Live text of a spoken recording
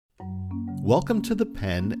Welcome to the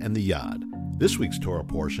Pen and the Yod. This week's Torah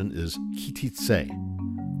portion is Teitzei.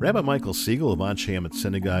 Rabbi Michael Siegel of Anshe Emet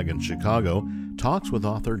Synagogue in Chicago talks with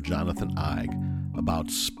author Jonathan Eig about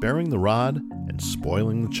sparing the rod and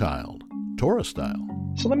spoiling the child, Torah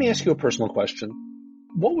style. So let me ask you a personal question.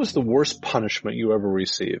 What was the worst punishment you ever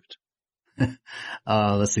received?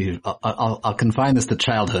 Let's see. I'll confine this to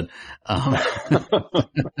childhood,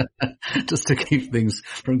 just to keep things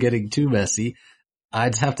from getting too messy.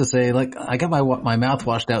 I'd have to say, like, I got my mouth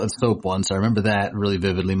washed out with soap once. I remember that really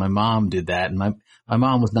vividly. My mom did that, and my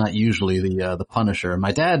mom was not usually the punisher.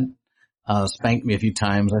 My dad spanked me a few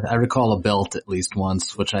times. I recall a belt at least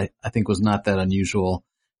once, which I think was not that unusual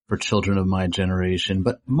for children of my generation.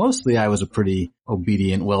 But mostly I was a pretty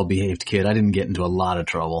obedient, well-behaved kid. I didn't get into a lot of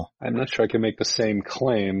trouble. I'm not sure I can make the same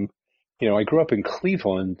claim. You know, I grew up in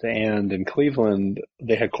Cleveland, and in Cleveland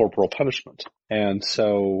they had corporal punishment. And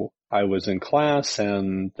so I was in class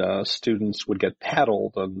and students would get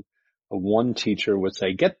paddled, and one teacher would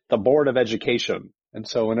say, "Get the Board of Education." And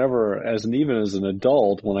so whenever, even as an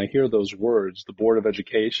adult, when I hear those words, the Board of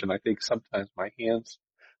Education, I think sometimes my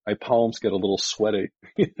palms get a little sweaty.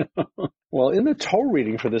 Well, in the Torah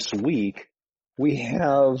reading for this week, we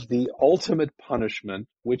have the ultimate punishment,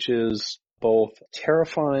 which is both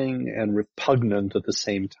terrifying and repugnant at the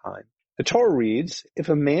same time. The Torah reads, "If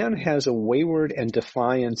a man has a wayward and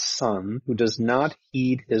defiant son who does not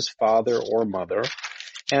heed his father or mother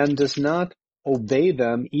and does not obey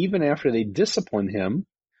them even after they discipline him,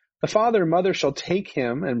 the father and mother shall take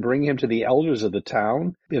him and bring him to the elders of the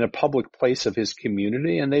town in a public place of his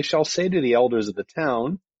community, and they shall say to the elders of the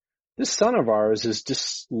town, 'This son of ours is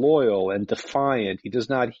disloyal and defiant. He does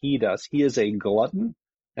not heed us. He is a glutton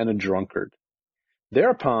and a drunkard.'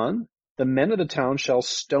 Thereupon the men of the town shall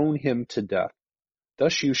stone him to death.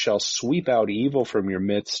 Thus you shall sweep out evil from your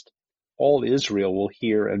midst. All Israel will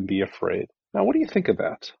hear and be afraid." Now, what do you think of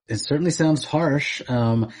that? It certainly sounds harsh.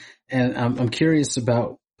 And I'm curious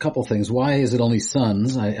about a couple things. Why is it only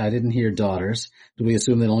sons? I didn't hear daughters. Do we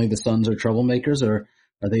assume that only the sons are troublemakers, or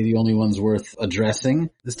are they the only ones worth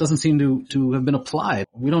addressing? This doesn't seem to have been applied.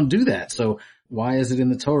 We don't do that. So why is it in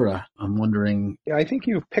the Torah? I'm wondering. Yeah, I think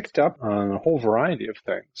you've picked up on a whole variety of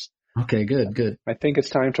things. Okay, good. I think it's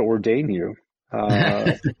time to ordain you.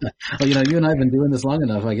 Well, you and I have been doing this long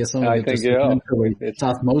enough. I guess it's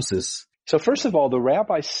osmosis. So first of all, the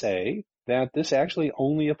rabbis say that this actually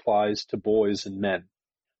only applies to boys and men.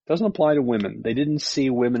 It doesn't apply to women. They didn't see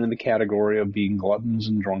women in the category of being gluttons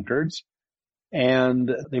and drunkards. And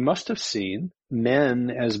they must have seen men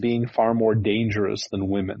as being far more dangerous than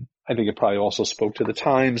women. I think it probably also spoke to the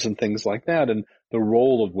times and things like that and the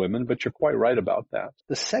role of women, but you're quite right about that.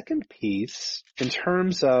 The second piece, in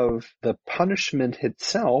terms of the punishment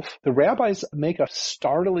itself, the rabbis make a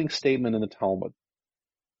startling statement in the Talmud.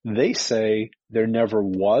 They say there never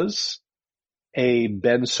was a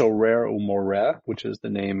ben sorer umoreh, which is the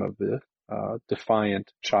name of the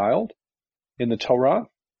defiant child in the Torah,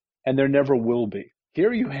 and there never will be.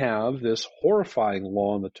 Here you have this horrifying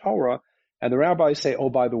law in the Torah, and the rabbis say, oh,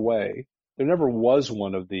 by the way, there never was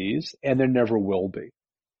one of these, and there never will be.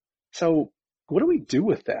 So what do we do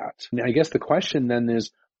with that? I guess the question then is,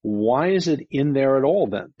 why is it in there at all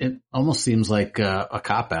then? It almost seems like a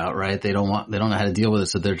cop-out, right? They don't know how to deal with it,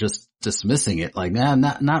 so they're just dismissing it. Like, nah,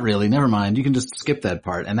 not really, never mind, you can just skip that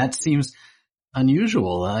part. And that seems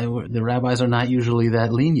unusual. The rabbis are not usually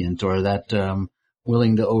that lenient or that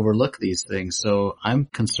willing to overlook these things. So I'm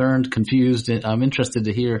concerned, confused, and I'm interested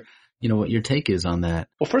to hear what your take is on that.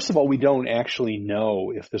 Well, first of all, we don't actually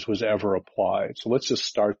know if this was ever applied. So let's just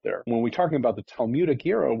start there. When we're talking about the Talmudic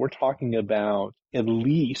era, we're talking about at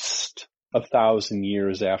least 1,000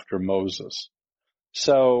 years after Moses.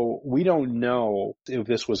 So we don't know if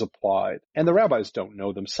this was applied. And the rabbis don't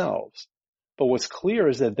know themselves. But what's clear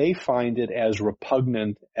is that they find it as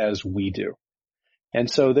repugnant as we do. And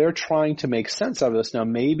so they're trying to make sense of this. Now,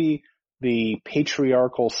 maybe the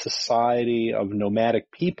patriarchal society of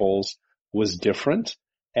nomadic peoples was different,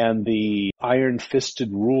 and the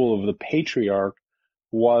iron-fisted rule of the patriarch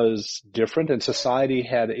was different, and society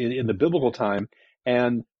had, in the biblical time,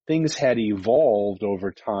 and things had evolved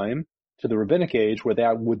over time to the rabbinic age where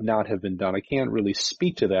that would not have been done. I can't really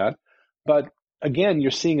speak to that. But again,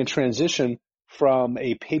 you're seeing a transition from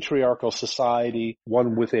a patriarchal society,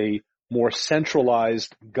 one with a more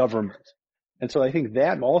centralized government. And so I think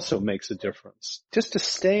that also makes a difference. Just to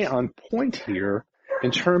stay on point here,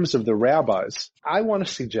 in terms of the rabbis, I want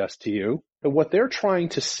to suggest to you that what they're trying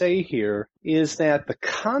to say here is that the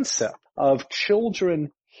concept of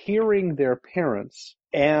children hearing their parents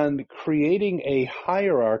and creating a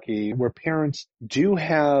hierarchy where parents do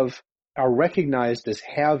have are recognized as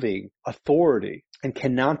having authority and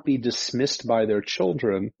cannot be dismissed by their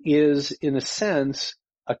children is, in a sense,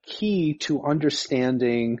 a key to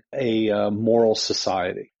understanding a moral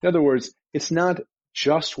society. In other words, it's not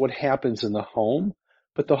just what happens in the home,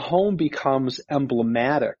 but the home becomes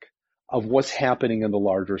emblematic of what's happening in the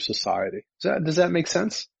larger society. Does that make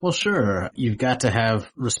sense? Well, sure. You've got to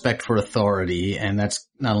have respect for authority, and that's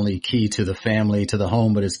not only key to the family, to the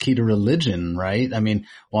home, but it's key to religion, right? I mean,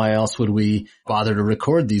 why else would we bother to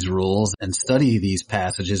record these rules and study these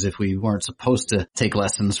passages if we weren't supposed to take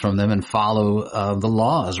lessons from them and follow the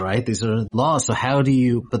laws, right? These are laws. So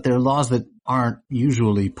but they're laws that aren't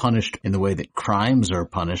usually punished in the way that crimes are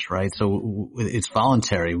punished, right? So it's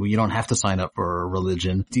voluntary. You don't have to sign up for a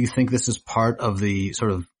religion. Do you think this is part of the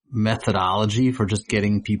sort of methodology for just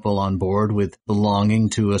getting people on board with belonging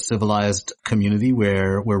to a civilized community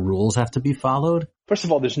where rules have to be followed? First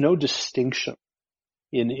of all, there's no distinction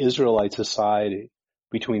in Israelite society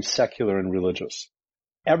between secular and religious.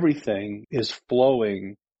 Everything is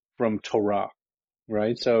flowing from Torah,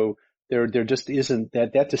 right? So there just isn't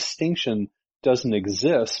that distinction doesn't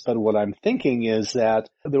exist. But what I'm thinking is that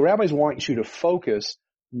the rabbis want you to focus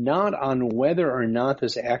not on whether or not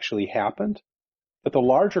this actually happened, but the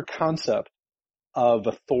larger concept of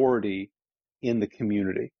authority in the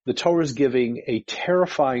community. The Torah is giving a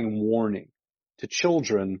terrifying warning to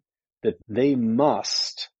children that they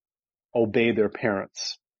must obey their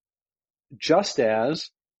parents, just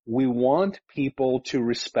as we want people to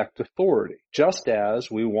respect authority, just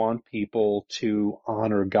as we want people to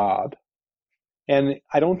honor God. And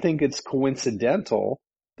I don't think it's coincidental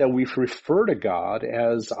that we refer to God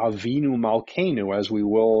as Avinu Malkeinu, as we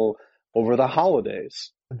will over the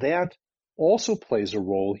holidays. That also plays a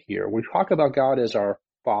role here. We talk about God as our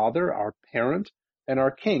Father, our parent, and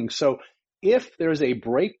our King. So if there's a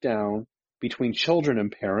breakdown between children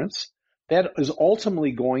and parents, that is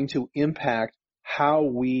ultimately going to impact how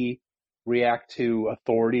we react to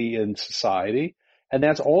authority in society. And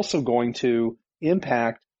that's also going to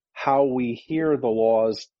impact how we hear the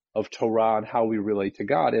laws of Torah and how we relate to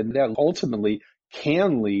God. And that ultimately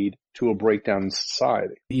can lead to a breakdown in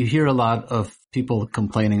society. You hear a lot of people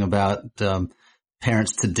complaining about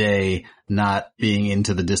parents today not being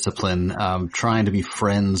into the discipline, trying to be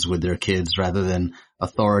friends with their kids rather than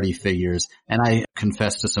authority figures. And I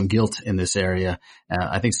confess to some guilt in this area.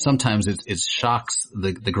 I think sometimes it shocks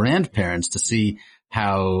the grandparents to see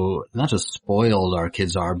how not just spoiled our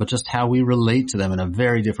kids are, but just how we relate to them in a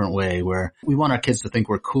very different way, where we want our kids to think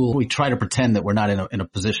we're cool. We try to pretend that we're not in a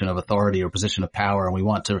position of authority or position of power, and we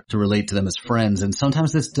want to relate to them as friends. And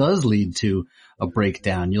sometimes this does lead to a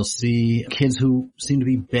breakdown. You'll see kids who seem to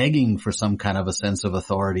be begging for some kind of a sense of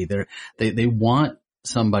authority. They want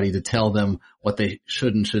somebody to tell them what they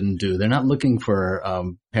should and shouldn't do. They're not looking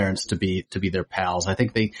for parents to be their pals. I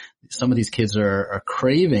think some of these kids are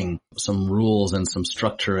craving some rules and some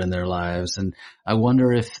structure in their lives. And I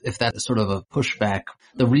wonder if that's sort of a pushback,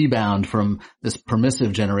 the rebound from this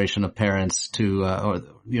permissive generation of parents to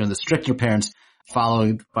the stricter parents,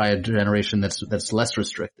 followed by a generation that's less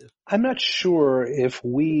restrictive. I'm not sure if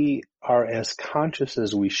we are as conscious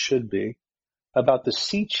as we should be about the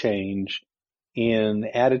sea change in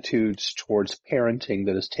attitudes towards parenting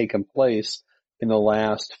that has taken place in the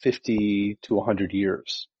last 50 to 100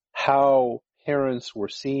 years. How parents were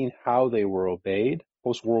seen, how they were obeyed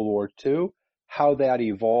post-World War II, how that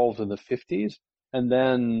evolved in the 50s, and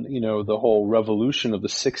then, the whole revolution of the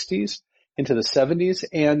 60s into the 70s.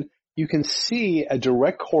 And you can see a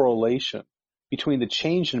direct correlation between the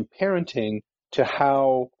change in parenting to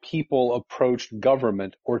how people approached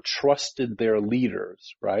government or trusted their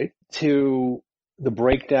leaders, right? To the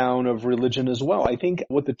breakdown of religion as well. I think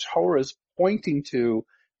what the Torah is pointing to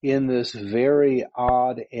in this very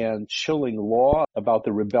odd and chilling law about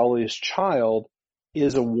the rebellious child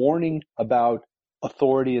is a warning about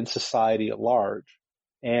authority in society at large.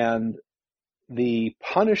 And the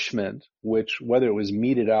punishment, which whether it was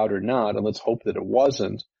meted out or not, and let's hope that it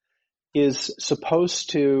wasn't, is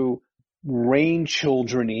supposed to rein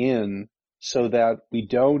children in so that we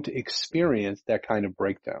don't experience that kind of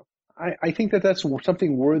breakdown. I think that's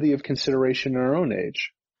something worthy of consideration in our own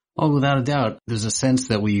age. Oh, without a doubt. There's a sense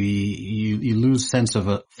that you lose sense of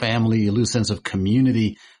a family, you lose sense of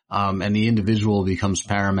community, and the individual becomes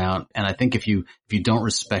paramount. And I think if you don't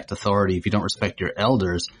respect authority, if you don't respect your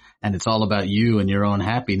elders, and it's all about you and your own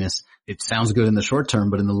happiness, it sounds good in the short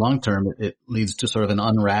term, but in the long term, it leads to sort of an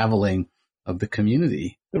unraveling of the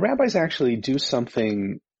community. The rabbis actually do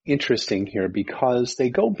something interesting here because they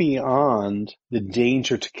go beyond the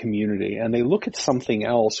danger to community and they look at something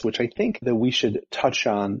else, which I think that we should touch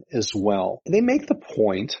on as well. They make the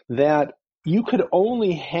point that you could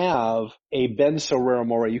only have a ben soror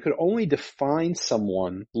more, you could only define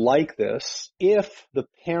someone like this if the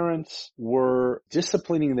parents were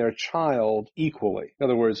disciplining their child equally. In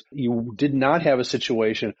other words, you did not have a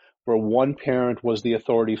situation where one parent was the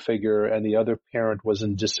authority figure and the other parent was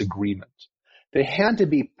in disagreement. They had to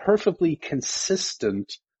be perfectly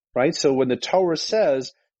consistent, right? So when the Torah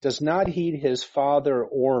says, does not heed his father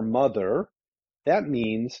or mother, that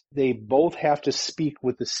means they both have to speak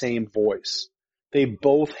with the same voice. They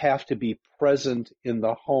both have to be present in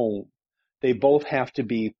the home. They both have to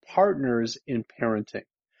be partners in parenting.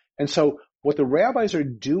 And so what the rabbis are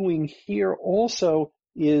doing here also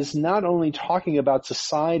is not only talking about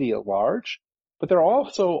society at large, but they're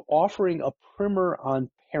also offering a primer on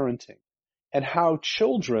parenting and how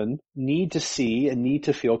children need to see and need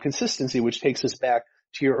to feel consistency, which takes us back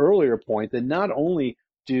to your earlier point that not only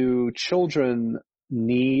do children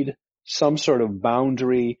need some sort of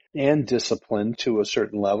boundary and discipline to a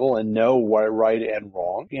certain level and know what right and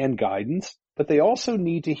wrong and guidance, but they also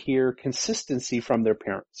need to hear consistency from their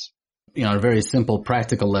parents. On a very simple,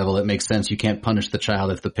 practical level, it makes sense. You can't punish the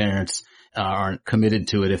child if the parents aren't committed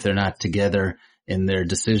to it, if they're not together in their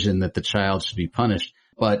decision that the child should be punished.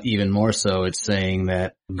 But even more so, it's saying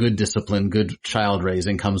that good discipline, good child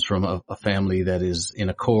raising comes from a family that is in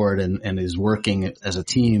accord and is working as a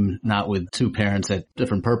team, not with two parents at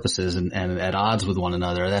different purposes and at odds with one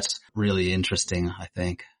another. That's really interesting, I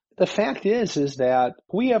think. The fact is that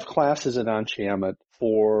we have classes at Anshe Emet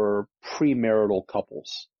for premarital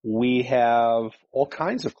couples. We have all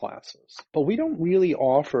kinds of classes, but we don't really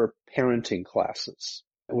offer parenting classes.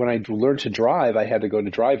 When I learned to drive, I had to go to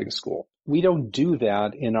driving school. We don't do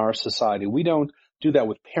that in our society. We don't do that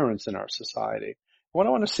with parents in our society. What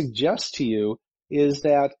I want to suggest to you is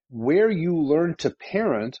that where you learned to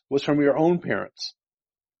parent was from your own parents,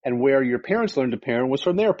 and where your parents learned to parent was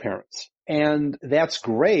from their parents. And that's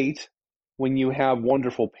great when you have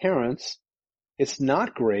wonderful parents. It's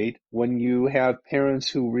not great when you have parents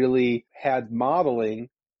who really had modeling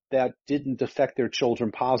that didn't affect their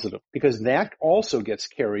children positive, because that also gets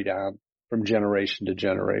carried on from generation to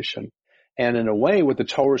generation. And in a way, what the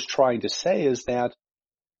Torah is trying to say is that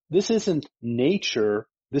this isn't nature,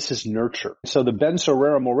 this is nurture. So the ben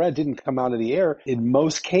soror moreh didn't come out of the air. In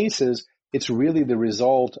most cases, it's really the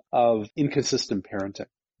result of inconsistent parenting.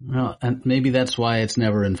 Well, and maybe that's why it's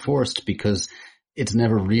never enforced, because it's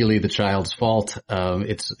never really the child's fault.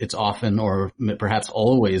 It's often, or perhaps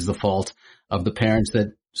always, the fault of the parents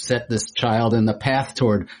that set this child in the path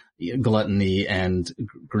toward gluttony and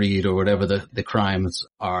greed, or whatever the crimes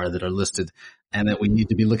are that are listed, and that we need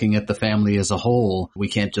to be looking at the family as a whole. We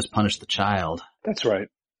can't just punish the child. That's right.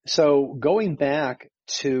 So going back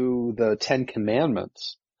to the Ten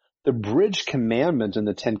Commandments, the bridge commandment in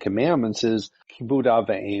the Ten Commandments is kibud av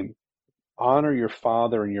v'em, honor your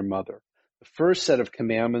father and your mother. The first set of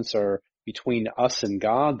commandments are between us and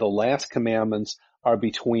God. The last commandments are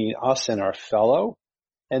between us and our fellow.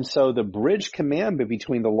 And so the bridge commandment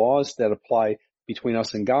between the laws that apply between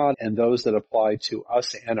us and God and those that apply to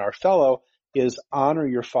us and our fellow is honor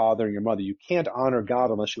your father and your mother. You can't honor God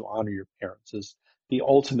unless you honor your parents, is the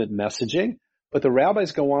ultimate messaging. But the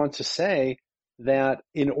rabbis go on to say that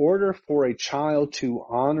in order for a child to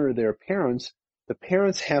honor their parents, the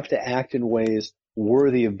parents have to act in ways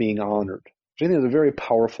worthy of being honored. Which I think is a very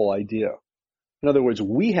powerful idea. In other words,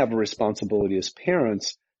 we have a responsibility as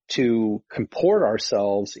parents to comport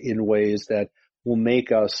ourselves in ways that will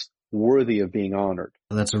make us worthy of being honored.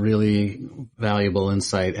 That's a really valuable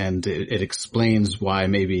insight, and it explains why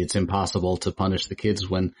maybe it's impossible to punish the kids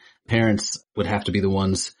when parents would have to be the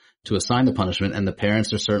ones to assign the punishment, and the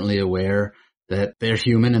parents are certainly aware that they're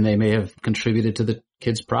human and they may have contributed to the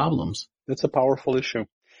kids' problems. That's a powerful issue.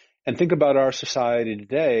 And think about our society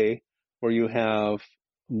today, where you have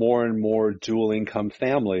more and more dual income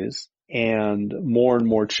families and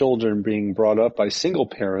more children being brought up by single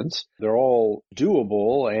parents. They're all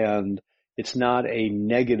doable, and it's not a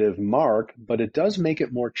negative mark, but it does make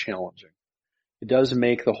it more challenging. It does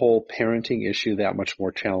make the whole parenting issue that much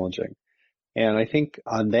more challenging. And I think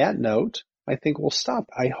on that note, I think we'll stop.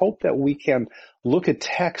 I hope that we can look at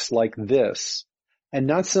texts like this and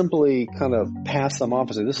not simply kind of pass them off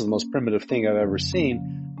and say, this is the most primitive thing I've ever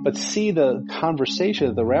seen, but see the conversation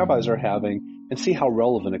that the rabbis are having and see how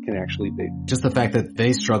relevant it can actually be. Just the fact that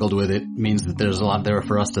they struggled with it means that there's a lot there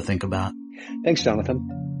for us to think about. Thanks,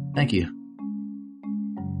 Jonathan. Thank you.